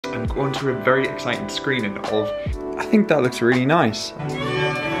I'm going to a very exciting screening of, I think that looks really nice.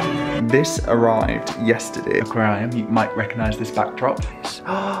 This arrived yesterday. Look where I am, you might recognize this backdrop.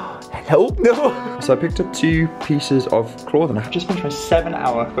 Hello? No! So I picked up 2 pieces of clothing. I've just finished my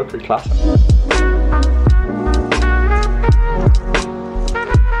 7-hour cookery class.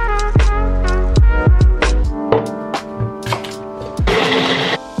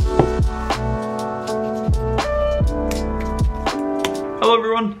 Hello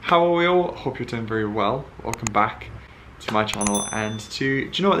everyone, how are we all? Hope you're doing very well. Welcome back to my channel and do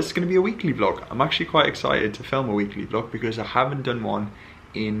you know what, this is going to be a weekly vlog. I'm actually quite excited to film a weekly vlog because I haven't done one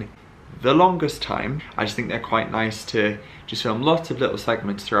in the longest time. I just think they're quite nice to just film lots of little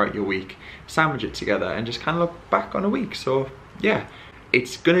segments throughout your week, sandwich it together and just kind of look back on a week. So yeah,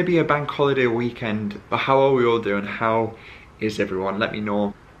 it's going to be a bank holiday weekend, but how are we all doing? How is everyone? Let me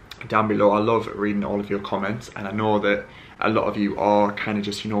know down below. I love reading all of your comments and I know that a lot of you are kind of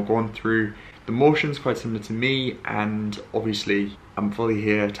just, you know, going through the motions quite similar to me, and obviously I'm fully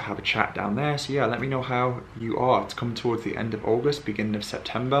here to have a chat down there. So yeah, let me know how you are. It's coming towards the end of August, beginning of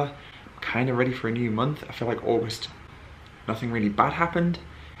September. I'm kind of ready for a new month. I feel like August, nothing really bad happened.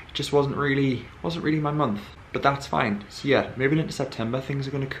 It just wasn't really my month, but that's fine. So yeah, moving into September, things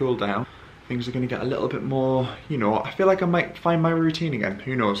are going to cool down. Things are going to get a little bit more, you know, I feel like I might find my routine again.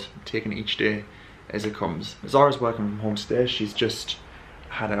 Who knows? I'm taking each day as it comes. Zara's working from home today. She's just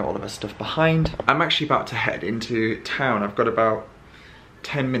had all of her stuff behind. I'm actually about to head into town. I've got about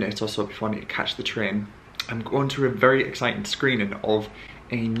 10 minutes or so before I need to catch the train. I'm going to a very exciting screening of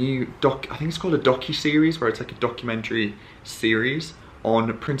a new I think it's called a docu-series, where it's like a documentary series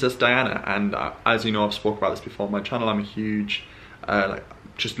on Princess Diana. And as you know, I've spoken about this before on my channel. I'm a huge,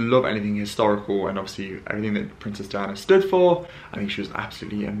 just love anything historical and obviously everything that Princess Diana stood for. I think she was an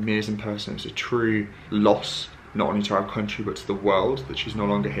absolutely amazing person. It was a true loss, not only to our country but to the world, that she's no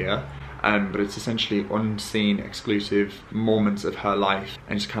longer here. But it's essentially unseen, exclusive moments of her life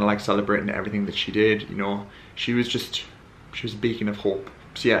and just kind of like celebrating everything that she did. You know, she was a beacon of hope.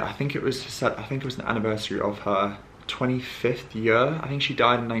 So yeah, I think it was an anniversary of her 25th year. I think she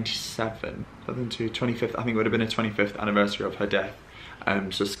died in 97. I think it would have been a 25th anniversary of her death.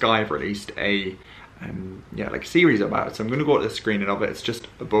 So Sky have released a like series about it. So I'm going to go to the screening of it. It's just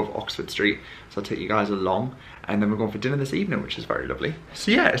above Oxford Street, so I'll take you guys along, and then we're going for dinner this evening, which is very lovely.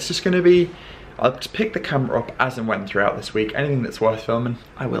 So yeah, it's just going to be, I'll just pick the camera up as and when throughout this week. Anything that's worth filming,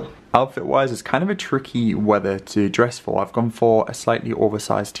 I will. Outfit wise, it's kind of a tricky weather to dress for. I've gone for a slightly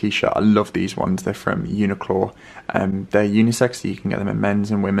oversized t-shirt. I love these ones. They're from Uniqlo. They're unisex, so you can get them in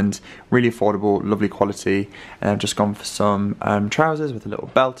men's and women's. Really affordable, lovely quality. And I've just gone for some trousers with a little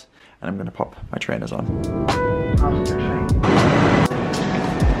belt, and I'm going to pop my trainers on.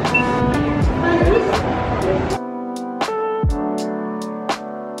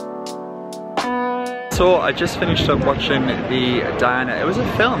 So I just finished up watching the Diana. It was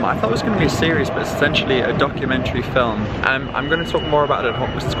a film. I thought it was going to be a series, but it's essentially a documentary film. I'm going to talk more about it at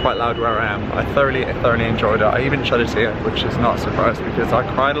home because it's quite loud where I am. I thoroughly enjoyed it. I even shed a tear, which is not a surprise because I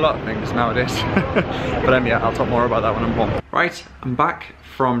cried a lot of things nowadays. But yeah, I'll talk more about that when I'm home. Right, I'm back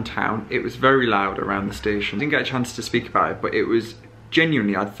from town. It was very loud around the station. Didn't get a chance to speak about it, but it was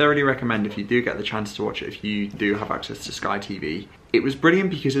genuinely, I'd thoroughly recommend if you do get the chance to watch it, if you do have access to Sky TV. It was brilliant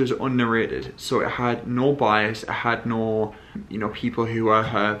because it was unnarrated, so it had no bias, it had no, you know, people who were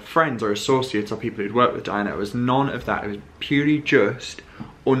her friends or associates or people who'd worked with Diana. It was none of that. It was purely just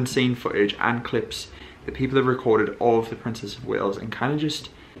unseen footage and clips that people have recorded of the Princess of Wales, and kind of just,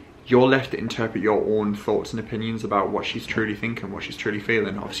 you're left to interpret your own thoughts and opinions about what she's truly thinking, what she's truly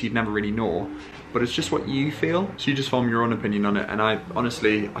feeling. Obviously you'd never really know, but it's just what you feel, so you just form your own opinion on it. And I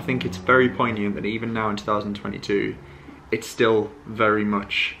think it's very poignant that even now in 2022, it's still very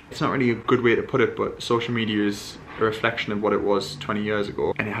much, it's not really a good way to put it, but social media is a reflection of what it was 20 years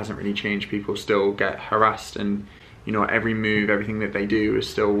ago, and it hasn't really changed. People still get harassed, and you know, every move, everything that they do is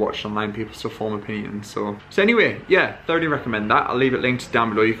still watched online. People still form opinions. So anyway, yeah, thoroughly recommend that. I'll leave it linked down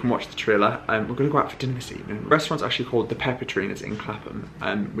below. You can watch the trailer. We're gonna go out for dinner this evening. The restaurant's actually called The Pepper Tree and it's in Clapham.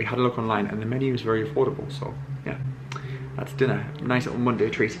 We had a look online and the menu is very affordable. So yeah, that's dinner. Nice little Monday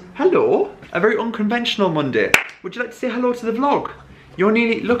treat. Hello, a very unconventional Monday. Would you like to say hello to the vlog? You're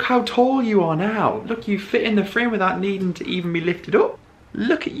nearly, look how tall you are now. Look, you fit in the frame without needing to even be lifted up.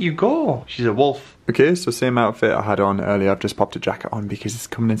 Look at you go. She's a wolf. Okay, so same outfit I had on earlier. I've just popped a jacket on because it's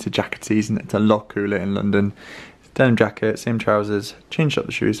coming into jacket season. It's a lot cooler in London. Denim jacket, same trousers, changed up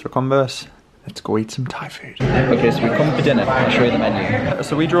the shoes for Converse. let's go eat some Thai food. Okay, so we've come for dinner. I'll show you the menu.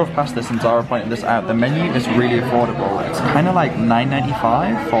 So we drove past this and Zara pointed this out. The menu is really affordable. It's kind of like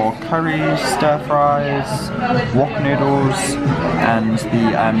 $9.95 for curries, stir fries, wok noodles, and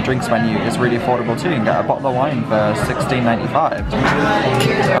the drinks menu is really affordable too. You can get a bottle of wine for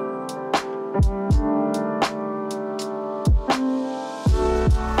 $16.95.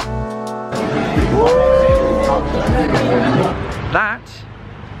 That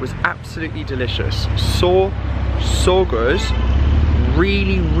was absolutely delicious. So good.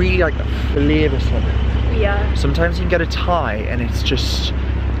 Really like the flavours of it. Yeah. Sometimes you can get a Thai and it's just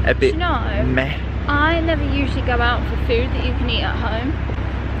a bit meh. I never usually go out for food that you can eat at home.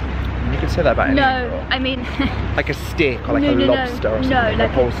 You can say that about anything. No, I mean like a steak or like a lobster or something,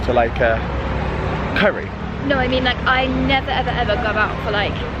 like opposed to like a curry. No, I mean like I never ever go out for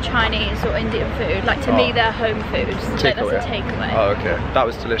like Chinese or Indian food. Like to me they're home foods. Like, that's a takeaway. Oh, okay. That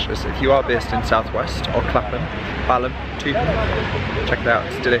was delicious. If you are based in Southwest or Clapham, Balham, too, check it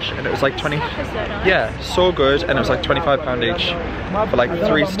out. It's delicious. And it was like 20. So nice. Yeah, so good. And it was like £25 each for like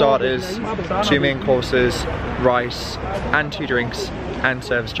 3 starters, 2 main courses, rice, and 2 drinks, and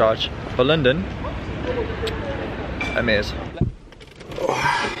service charge. For London, amazing.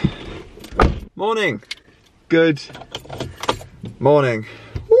 Morning. Good morning.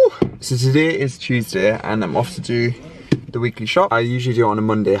 Woo. So today is Tuesday and I'm off to do the weekly shop. I usually do it on a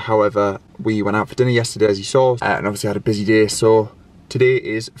Monday, however we went out for dinner yesterday as you saw and obviously had a busy day, so today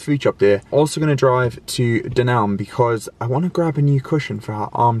is food shop day. Also going to drive to Dunelm because I want to grab a new cushion for our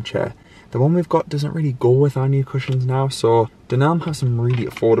armchair. The one we've got doesn't really go with our new cushions now, so Dunelm has some really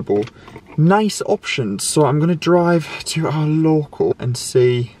affordable, nice options. So I'm gonna drive to our local and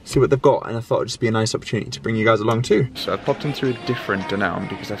see what they've got, and I thought it'd just be a nice opportunity to bring you guys along too. So I popped into a different Dunelm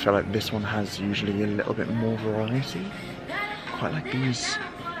because I feel like this one has usually a little bit more variety. Quite like these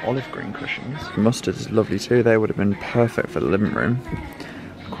olive green cushions. Mustard is lovely too. They would have been perfect for the living room.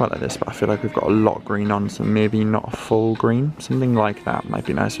 Quite like this, but I feel like we've got a lot of green on, so maybe not a full green. Something like that might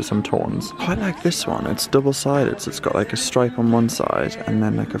be nice for some tones. Quite like this one. It's double-sided, so it's got like a stripe on one side and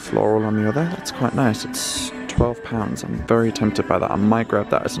then like a floral on the other. That's quite nice. It's £12. I'm very tempted by that. I might grab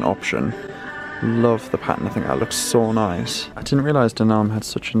that as an option. Love the pattern. I think that looks so nice. I didn't realise Dunelm had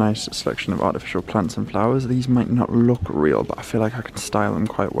such a nice selection of artificial plants and flowers. These might not look real, but I feel like I can style them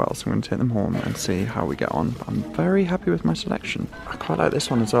quite well, so I'm going to take them home and see how we get on. But I'm very happy with my selection. I quite like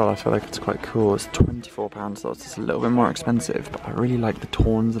this one as well. I feel like it's quite cool. It's £24 though, so it's a little bit more expensive, but I really like the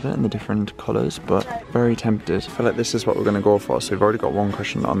tones of it and the different colours, but very tempted. I feel like this is what we're going to go for. So we've already got one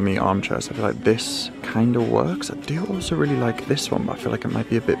cushion on the armchair, so I feel like this kind of works. I do also really like this one, but I feel like it might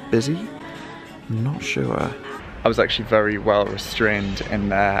be a bit busy. I'm not sure. I was actually very well restrained in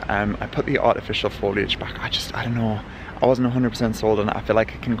there. I put the artificial foliage back. I don't know. I wasn't 100% sold on it. I feel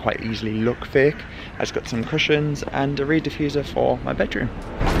like it can quite easily look fake. I just got some cushions and a reed diffuser for my bedroom.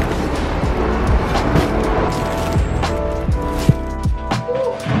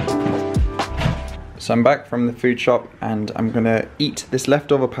 So I'm back from the food shop and I'm gonna eat this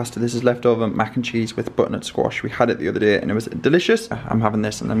leftover pasta. This is leftover mac and cheese with butternut squash. We had it the other day and it was delicious. I'm having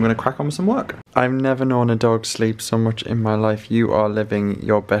this and I'm gonna crack on with some work. I've never known a dog sleep so much in my life. You are living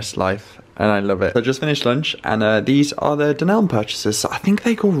your best life and I love it. So I just finished lunch and these are the Dunelm purchases. So I think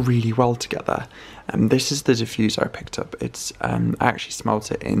they go really well together. This is the diffuser I picked up. It's I actually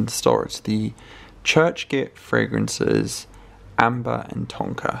smelled it in the store. It's the Churchgate Fragrances Amber and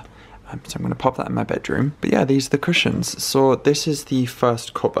Tonka. So I'm going to pop that in my bedroom. But yeah, these are the cushions. So this is the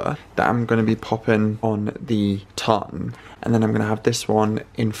first cover that I'm going to be popping on the tartan. And then I'm going to have this one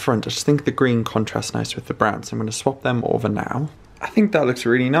in front. I just think the green contrasts nice with the brown. So I'm going to swap them over now. I think that looks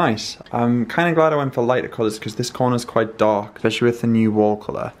really nice. I'm kind of glad I went for lighter colours because this corner is quite dark, especially with the new wall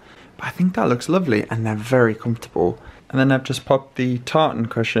colour. But I think that looks lovely and they're very comfortable. And then I've just popped the tartan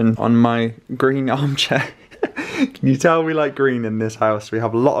cushion on my green armchair. Can you tell we like green in this house? We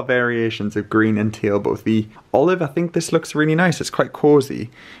have a lot of variations of green and teal, but with the olive, I think this looks really nice. It's quite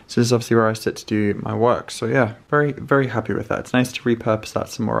cozy. So this is obviously where I sit to do my work. So yeah, very happy with that. It's nice to repurpose that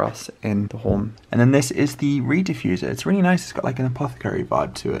somewhere else in the home. And then this is the reed diffuser. It's really nice. It's got like an apothecary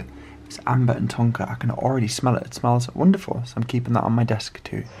vibe to it. It's amber and tonka. I can already smell it. It smells wonderful. So I'm keeping that on my desk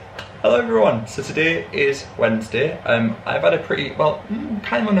too. Hello everyone, so today is Wednesday. I've had a pretty, well,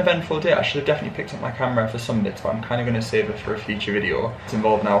 kind of uneventful day. I should have definitely picked up my camera for some bits, but I'm kind of going to save it for a future video. It's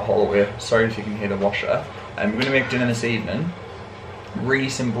involved now hallway. Sorry if you can hear the washer. We're going to make dinner this evening. Really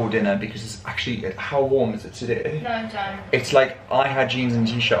simple dinner because it's actually, how warm is it today? No, don't. It's like I had jeans and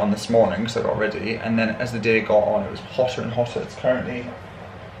t-shirt on this morning because I got ready, and then as the day got on it was hotter and hotter. It's currently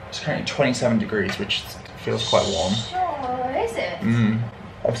 27 degrees, which feels quite warm. Sure, is it?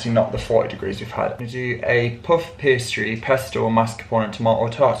 obviously not the 40 degrees we've had. We do a puff pastry, pesto, mascarpone and tomato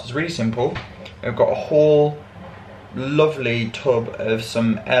tart. It's really simple. We've got a whole lovely tub of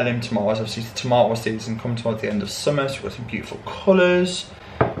some heirloom tomatoes. Obviously the tomato season come towards the end of summer, so we've got some beautiful colours.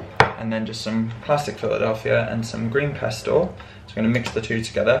 And then just some classic Philadelphia and some green pesto. So I'm going to mix the two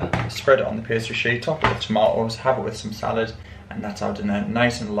together, spread it on the pastry sheet, top it with tomatoes, have it with some salad, and that's our dinner.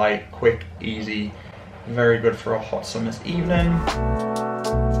 Nice and light, quick, easy, very good for a hot summer's evening.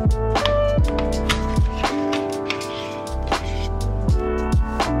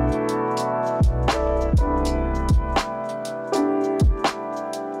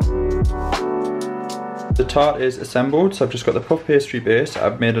 The tart is assembled, so I've just got the puff pastry base.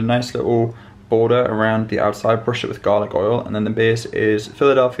 I've made a nice little border around the outside, brushed it with garlic oil, and then the base is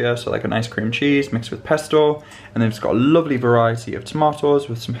Philadelphia, so like a nice cream cheese mixed with pesto, and then it's got a lovely variety of tomatoes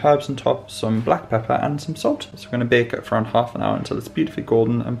with some herbs on top, some black pepper and some salt. So we're going to bake it for around half an hour until it's beautifully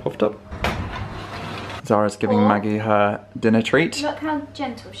golden and puffed up. Zara's giving Maggie her dinner treat. Look how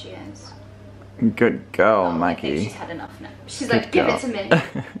gentle she is. Good girl, Maggie. I think she's had enough now. She's like, give it to me.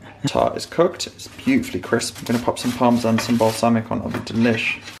 Tart is cooked, it's beautifully crisp. I'm going to pop some parmesan, some balsamic on, it'll be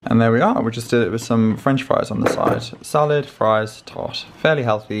delish. And there we are, we just did it with some french fries on the side. Salad, fries, tart. Fairly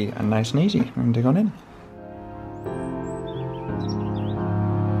healthy and nice and easy. I'm going to dig on in.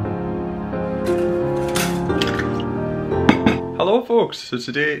 Hello folks, so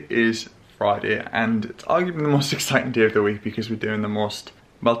today is Friday and it's arguably the most exciting day of the week because we're doing the most,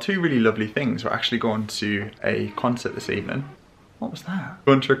 well, two really lovely things. We're actually going to a concert this evening. What was that?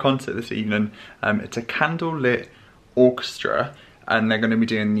 Going to a concert this evening. It's a candlelit orchestra and they're going to be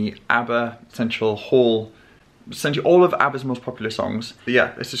doing the ABBA essentially all of ABBA's most popular songs. But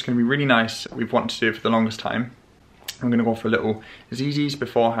yeah, it's just going to be really nice. We've wanted to do it for the longest time. I'm going to go for a little Zzz's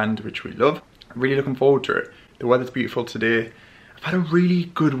beforehand, which we love. I'm really looking forward to it. The weather's beautiful today. I've had a really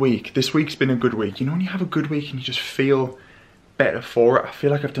good week. This week's been a good week. You know when you have a good week and you just feel better for it? I feel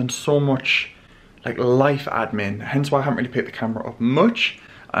like I've done so much like life admin, hence why I haven't really picked the camera up much.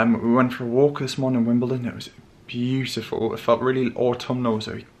 We went for a walk this morning in Wimbledon. It was beautiful. It felt really autumnal. It was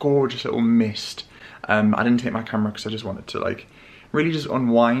a gorgeous little mist. I didn't take my camera because I just wanted to like really just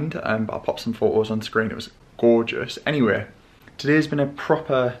unwind, but I popped some photos on screen. It was gorgeous. Anyway, today's been a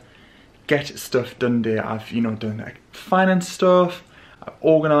proper get stuff done day. I've, you know, done like finance stuff, I've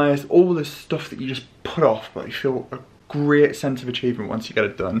organised all this stuff that you just put off, but you feel a great sense of achievement once you get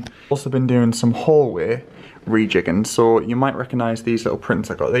it done. Also been doing some hallway rejigging, so you might recognise these little prints.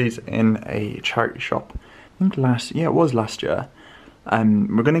 I got these in a charity shop, I think last year. We're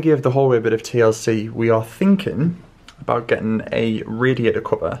going to give the hallway a bit of TLC. We are thinking about getting a radiator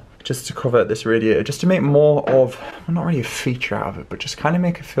cover, just to cover this radiator, just to make more of, well, not really a feature out of it, but just kind of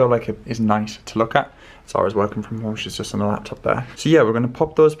make it feel like it is nice to look at. Zara's working from home, she's just on the laptop there. So yeah, we're going to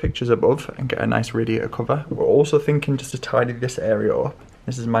pop those pictures above and get a nice radiator cover. We're also thinking just to tidy this area up.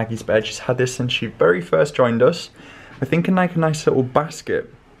 This is Maggie's bed. She's had this since she very first joined us. We're thinking like a nice little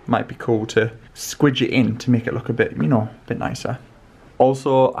basket might be cool to squidge it in to make it look a bit, you know, a bit nicer.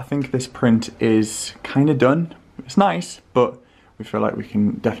 Also, I think this print is kind of done. It's nice, but we feel like we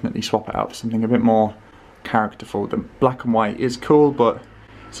can definitely swap it out for something a bit more characterful. The black and white is cool, but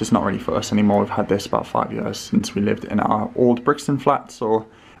it's just not really for us anymore. We've had this about 5 years since we lived in our old Brixton flat, so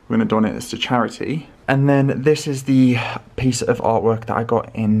we're going to donate this to charity. And then this is the piece of artwork that I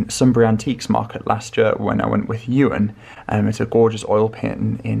got in Sunbury Antiques Market last year when I went with Ewan. It's a gorgeous oil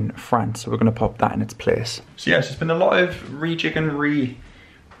painting in France, so we're going to pop that in its place. So yes, it's been a lot of rejigging,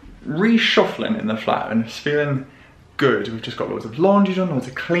 reshuffling in the flat, and it's feeling good. We've just got loads of laundry done, loads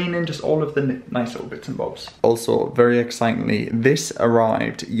of cleaning, just all of the nice little bits and bobs. Also, very excitingly, this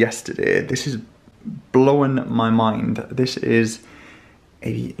arrived yesterday. This is blowing my mind. This is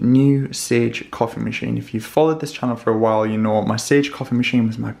a new Sage coffee machine. If you've followed this channel for a while, you know my Sage coffee machine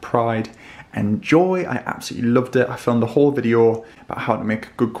was my pride and joy. I absolutely loved it. I filmed a whole video about how to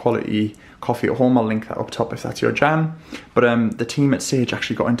make good quality coffee at home. I'll link that up top if that's your jam. But the team at Sage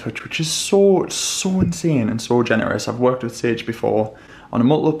actually got in touch, which is so insane and so generous. I've worked with Sage before on a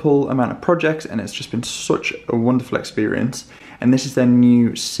multiple amount of projects and it's just been such a wonderful experience. And this is their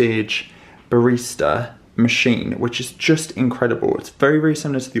new Sage Barista machine, which is just incredible. It's very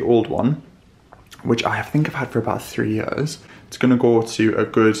similar to the old one, which I think I've had for about 3 years. It's gonna go to a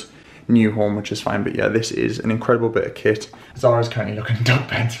good new home, which is fine, but yeah, this is an incredible bit of kit. Zara's currently looking at dog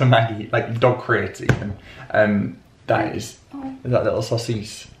beds for Maggie, like dog crates even. That is that little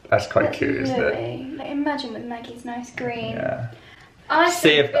sausage. That's quite cute, isn't it? Like, imagine with Maggie's nice green. Yeah. I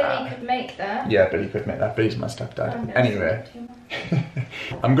think Billy could make that. Yeah, Billy could make that. Billy's my stepdad. Anyway,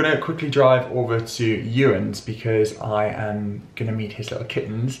 I'm gonna quickly drive over to Ewan's because I am gonna meet his little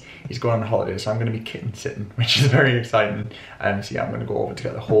kittens. He's going on holiday, so I'm gonna be kitten sitting, which is very exciting. So yeah, I'm gonna go over to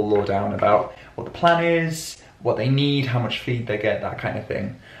get the whole lowdown about what the plan is, what they need, how much feed they get, that kind of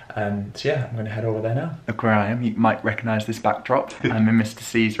thing. So yeah, I'm gonna head over there now. Look where I am. You might recognise this backdrop. I'm in Mr.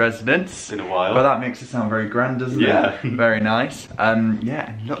 C's residence. It's been a while. But that makes it sound very grand, doesn't it? Very nice. Yeah,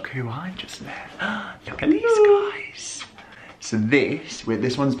 and look who I just met. Look at these guys. So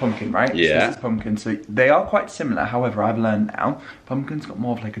this one's Pumpkin, right? Yeah. So this is Pumpkin. So they are quite similar. However, I've learned now, Pumpkin's got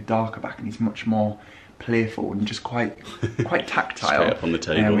more of like a darker back and he's much more playful and just quite tactile. Straight up on the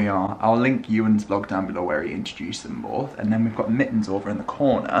table. There we are. I'll link Ewan's vlog down below where he introduced them both. And then we've got Mittens over in the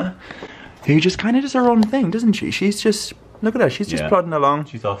corner, who just kind of does her own thing, doesn't she? She's just, look at her, she's just plodding along.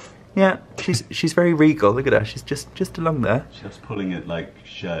 She's off. Yeah, she's very regal. Look at her, she's just along there. She's just pulling at like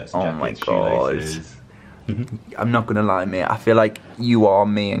shirts, oh jackets, my god. shoelaces. I'm not gonna lie, mate. I feel like you are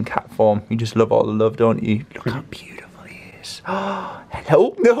me in cat form. You just love all the love, don't you? Look how beautiful he is. Oh,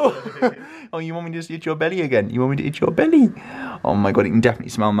 hello? No. Oh, you want me to just eat your belly again? You want me to eat your belly? Oh my god, you can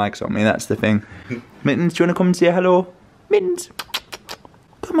definitely smell Mags on me. That's the thing. Mittens, do you want to come and say hello? Mittens.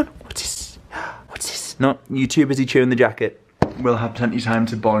 Come on. What's this? What's this? No, you too busy chewing the jacket. We'll have plenty of time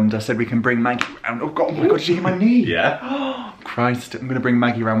to bond. I said we can bring Maggie around. Oh god, did you hear my knee? Yeah. Christ, I'm gonna bring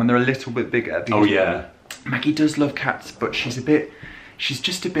Maggie around when they're a little bit bigger. Oh yeah. Maggie does love cats, but she's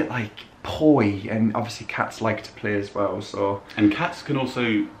just a bit like coy, and obviously cats like to play as well, so. And cats can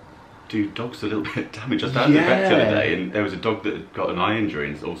also do dogs a little bit damage. I was down at the vet the other day and there was a dog that had got an eye injury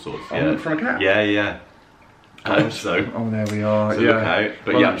and all sorts. Oh, from a cat? Yeah. So oh, there we are. So look out.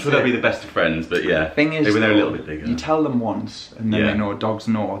 But well, yeah, I'm sure they'll be the best of friends, but yeah. Thing is, when they're a little bit bigger. You tell them once and then they know, dogs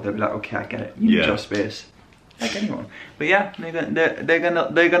know, they'll be like, okay, I get it. You need your space. Like anyone. But yeah, they're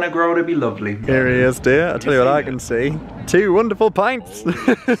gonna grow to be lovely. Here he is, dear. I'll tell you what I can see. 2 wonderful pints. I'll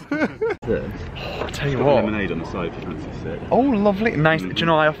tell you what. Lemonade on the side if you fancy a sip. Oh, lovely, nice. Do you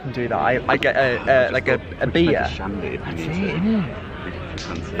know I often do that? I get like a beer. Like a shandy if you need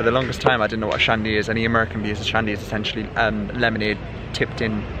to. For the longest time, I didn't know what a shandy is. Any American beers, a shandy is essentially lemonade tipped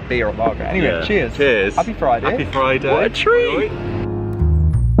in beer or lager. Anyway, cheers. Cheers. Happy Friday. Happy Friday. What a treat.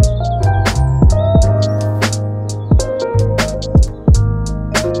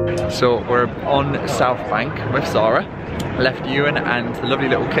 So we're on South Bank with Zara. Left Ewan and the lovely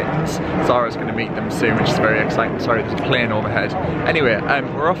little kittens. Zara's going to meet them soon, which is very exciting. Sorry, there's a plane overhead. Anyway,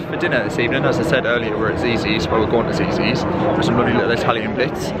 we're off for dinner this evening. As I said earlier, we're at Zizzi's. Well, we're going to Zizzi's for some lovely little Italian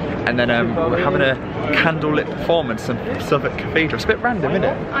bits. And then we're having a candlelit performance in Southwark Cathedral. It's a bit random, isn't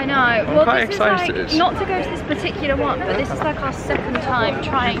it? I know. I'm well, quite this excited. is like, not to go to this particular one, but this is like our second time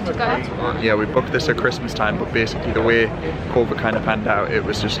trying to go to one. Yeah, we booked this at Christmas time, but basically the way COVID kind of panned out, it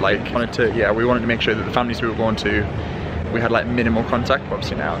was just like, we wanted to make sure that the families we were going to, we had like minimal contact, but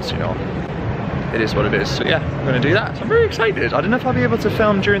obviously now it's, you know, it is what it is. So yeah, I'm gonna do that. So I'm very excited. I don't know if I'll be able to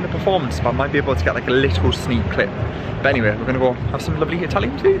film during the performance, but I might be able to get like a little sneak clip. But anyway, we're gonna go have some lovely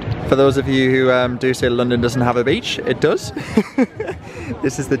Italian food. For those of you who do say London doesn't have a beach, it does.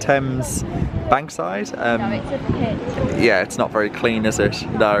 This is the Thames Bankside. No, it's a pit. Yeah, it's not very clean, is it?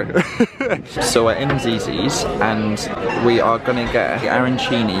 No. So we're in Zizzi's and we are gonna get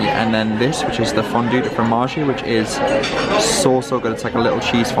arancini and then this, which is the fondue de fromage, which is so good. It's like a little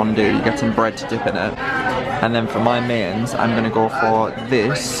cheese fondue. You get some bread to dip in it. And then for my mains, I'm gonna go for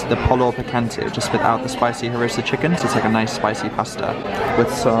this, the pollo picante, just without the spicy harissa chicken. So it's like a nice spicy pasta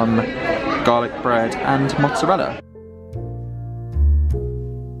with some garlic bread and mozzarella.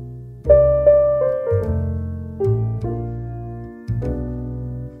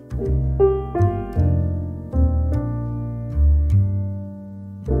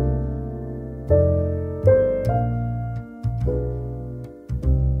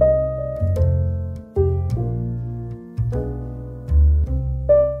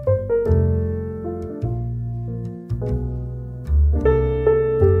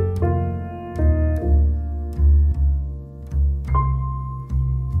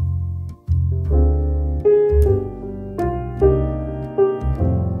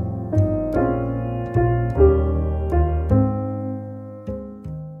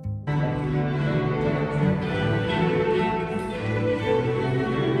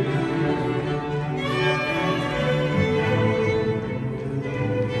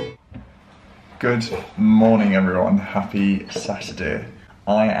 Good morning everyone, happy Saturday.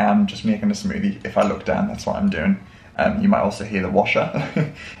 I am just making a smoothie. If I look down, that's what I'm doing. You might also hear the washer.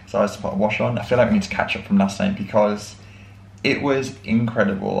 So I was to put a washer on. I feel like we need to catch up from last night because it was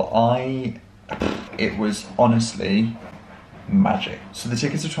incredible. It was honestly magic. So the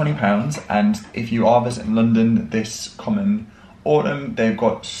tickets are £20 and if you are visiting London this coming autumn. They've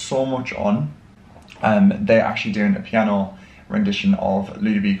got so much on. They're actually doing a piano rendition of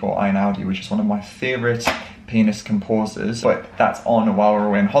Ludovico Einaudi, which is one of my favourite pianist composers, but that's on while we're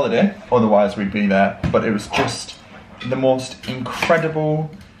away on holiday, otherwise we'd be there. But it was just the most incredible,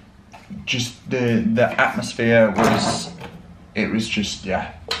 just the atmosphere was, it was just,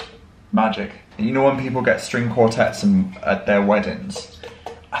 yeah, magic. You know when people get string quartets at their weddings,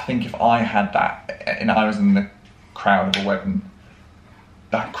 I think if I had that and I was in the crowd of a wedding,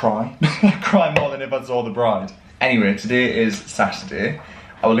 I'd cry. I'd cry more than if I saw the bride. Anyway, today is Saturday.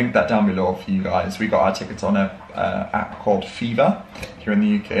 I will link that down below for you guys. We got our tickets on a app called Fever here in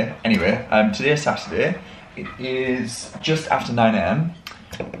the UK. Anyway, today is Saturday. It is just after 9 AM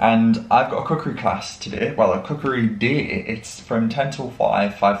and I've got a cookery class today. Well, a cookery day. It's from 10 till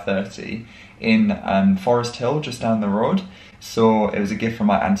 5:30 in Forest Hill, just down the road. So it was a gift from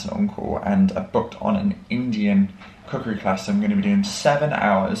my aunt and uncle, and I booked on an Indian cookery class. So I'm going to be doing 7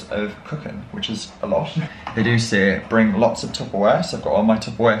 hours of cooking, which is a lot. They do say bring lots of Tupperware, so I've got all my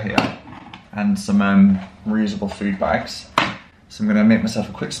Tupperware here and some reusable food bags. So I'm going to make myself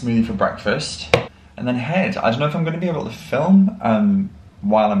a quick smoothie for breakfast and then head. I don't know if I'm going to be able to film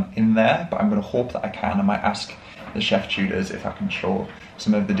while I'm in there, but I'm going to hope that I can. I might ask the chef tutors if I can show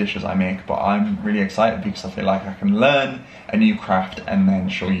some of the dishes I make, but I'm really excited because I feel like I can learn a new craft and then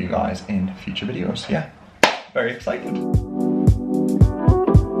show you guys in future videos. Yeah, very excited.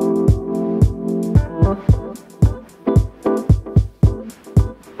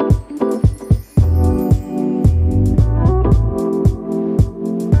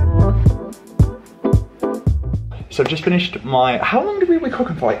 So I've just finished my, how long did we be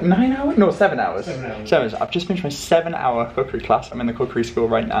cooking for? Like 9 hours? No, 7 hours. 7 hours. 7 hours. I've just finished my 7-hour cookery class. I'm in the cookery school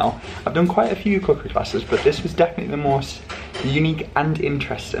right now. I've done quite a few cookery classes, but this was definitely the most unique and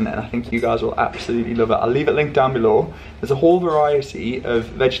interesting, and I think you guys will absolutely love it. I'll leave it linked down below. There's a whole variety of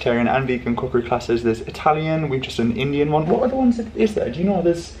vegetarian and vegan cookery classes. There's Italian, we've just done an Indian one. What other ones is there? Do you know?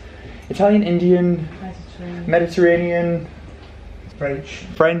 There's Italian, Indian, Mediterranean, French,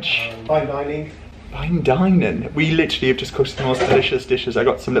 fine dining. Fine dining. We literally have just cooked the most delicious dishes. I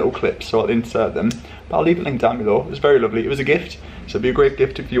got some little clips, so I'll insert them. But I'll leave it linked down below. It was very lovely. It was a gift, so it'd be a great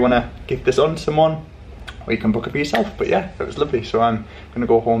gift if you want to give this on to someone, or you can book it for yourself. But yeah, it was lovely. So I'm going to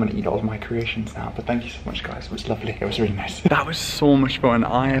go home and eat all of my creations now. But thank you so much, guys. It was lovely. It was really nice. That was so much fun.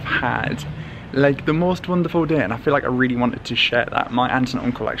 I have had like the most wonderful day, and I feel like I really wanted to share that. My aunt and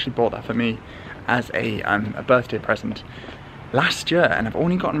uncle actually bought that for me as a birthday present last year, and I've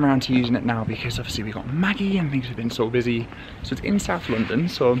only gotten around to using it now because obviously we got Maggie and things have been so busy. So it's in South London,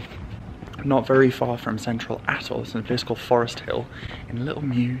 so not very far from Central at all. It's in a place called Forest Hill in Little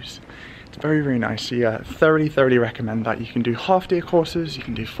Mews. It's very, very nice. So yeah, thoroughly recommend that. You can do half-day courses, you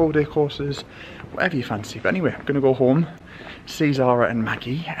can do full-day courses, whatever you fancy. But anyway, I'm gonna go home, see Zara and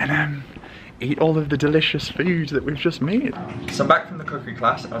Maggie, and eat all of the delicious food that we've just made. So I'm back from the cookery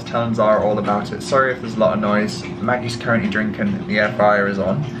class. I was telling Zara all about it. Sorry if there's a lot of noise. Maggie's currently drinking, the air fryer is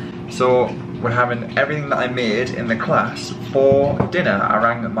on. So we're having everything that I made in the class for dinner. I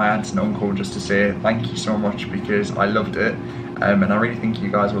rang my aunt and uncle just to say thank you so much because I loved it. And I really think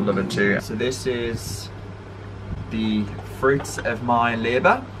you guys will love it too. So this is the fruits of my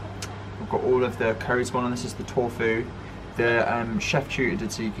labour. We've got all of the curries going on. This is the tofu. The chef tutor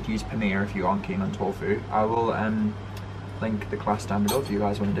did so you could use paneer if you aren't keen on tofu. I will link the class down below if you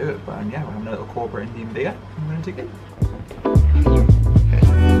guys want to do it. But yeah, we're having a little corporate Indian video. I'm going to dig in.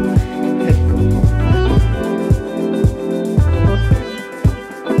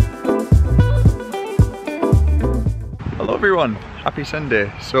 Hello everyone, happy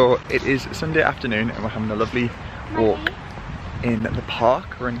Sunday. So it is Sunday afternoon and we're having a lovely walk in the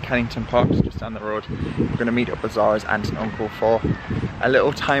park. We're in Kennington Park, just down the road. We're going to meet up with Zara's aunt and uncle for a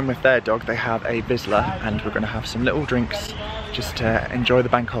little time with their dog. They have a Vizsla and we're going to have some little drinks just to enjoy the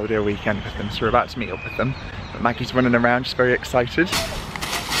bank holiday weekend with them. So we're about to meet up with them. But Maggie's running around, just very excited.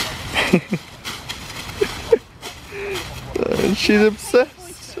 She's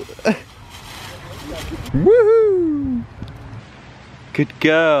obsessed. Woohoo! Good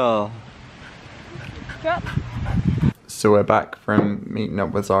girl. Drop. So we're back from meeting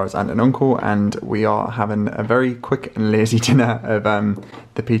up with Zara's aunt and uncle, and we are having a very quick and lazy dinner of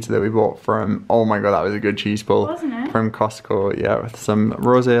the pizza that we bought from, oh my god, that was a good cheese pull. Wasn't it? From Costco, yeah, with some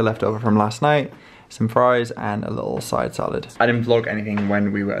rosé left over from last night, some fries and a little side salad. I didn't vlog anything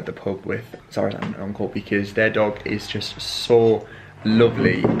when we were at the pub with Zara's aunt and uncle because their dog is just so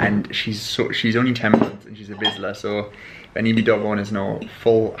lovely, and she's only 10 months and she's a Vizsla, so Any of the dog owners know,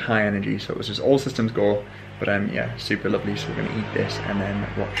 full high energy, so it was just all systems go. But yeah, super lovely. So we're gonna eat this and then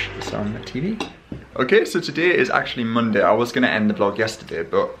watch some TV. Okay, so today is actually Monday. I was gonna end the vlog yesterday,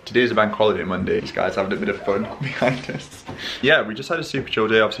 but today's a bank holiday Monday. These guys having a bit of fun behind us. Yeah, we just had a super chill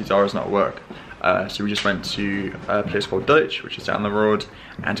day. Obviously Zara's not at work. So we just went to a place called Dulwich, which is down the road,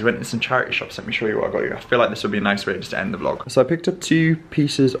 and we went to some charity shops. Let me show you what I got you. I feel like this would be a nice way just to end the vlog. So I picked up 2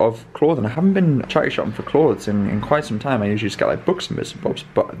 pieces of clothing. I haven't been charity shopping for clothes in quite some time. I usually just get like books and bits and bobs,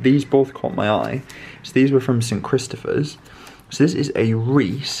 but these both caught my eye. So these were from St. Christopher's. So this is a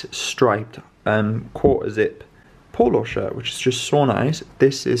Reese striped quarter zip polo shirt, which is just so nice.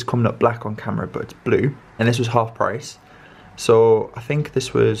 This is coming up black on camera, but it's blue, and this was half price. So I think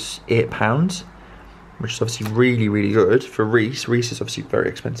this was £8, which is obviously really, really good for Reese. Reese is obviously very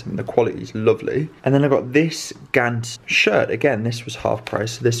expensive and the quality is lovely. And then I got this Gant shirt. Again, this was half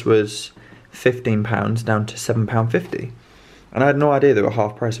price. So this was £15 down to £7.50. And I had no idea they were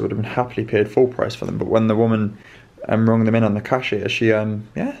half price. I would have been happily paid full price for them. But when the woman rung them in on the cashier, she,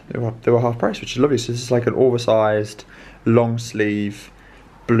 yeah, they were half price, which is lovely. So this is like an oversized, long sleeve,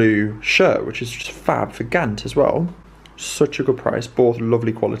 blue shirt, which is just fab for Gant as well. Such a good price, both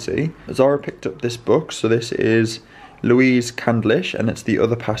lovely quality. Zara picked up this book, so this is Louise Candlish, and it's The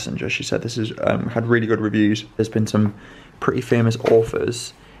Other Passenger. She said this is had really good reviews. There's been some pretty famous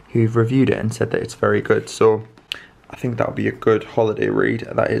authors who've reviewed it and said that it's very good, so I think that would be a good holiday read.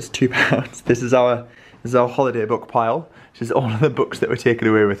 That is £2. This is our holiday book pile. This is all of the books that were taken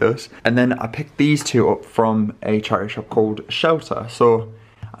away with us. And then I picked these 2 up from a charity shop called Shelter. So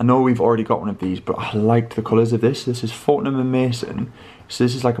I know we've already got one of these, but I liked the colours of this. This is Fortnum & Mason. So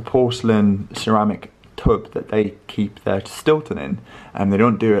this is like a porcelain ceramic tub that they keep their Stilton in. And they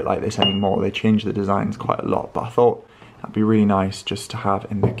don't do it like this anymore. They change the designs quite a lot. But I thought that'd be really nice just to have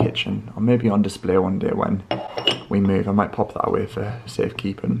in the kitchen. Or maybe on display one day when we move. I might pop that away for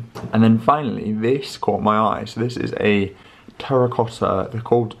safekeeping. And then finally, this caught my eye. So this is a terracotta, they're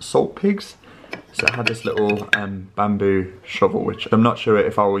called salt pigs. So it had this little bamboo shovel, which I'm not sure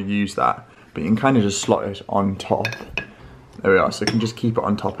if I will use that, but you can kind of just slot it on top. There we are, so you can just keep it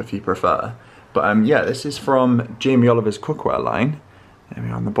on top if you prefer. But yeah, this is from Jamie Oliver's cookware line. There we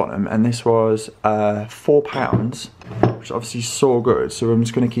are on the bottom, and this was £4, which is obviously so good. So I'm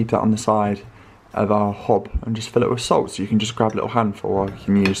just going to keep that on the side of our hob and just fill it with salt. So you can just grab a little handful, or you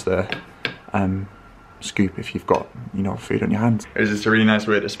can use the scoop if you've got, you know, food on your hands. It's just a really nice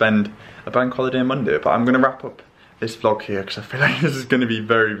way to spend a bank holiday Monday. But I'm going to wrap up this vlog here because I feel like this is going to be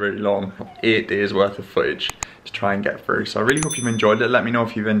very, very long. 8 days worth of footage to try and get through. So I really hope you've enjoyed it. Let me know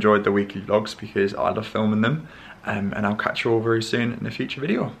if you've enjoyed the weekly vlogs because I love filming them. And I'll catch you all very soon in a future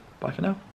video. Bye for now.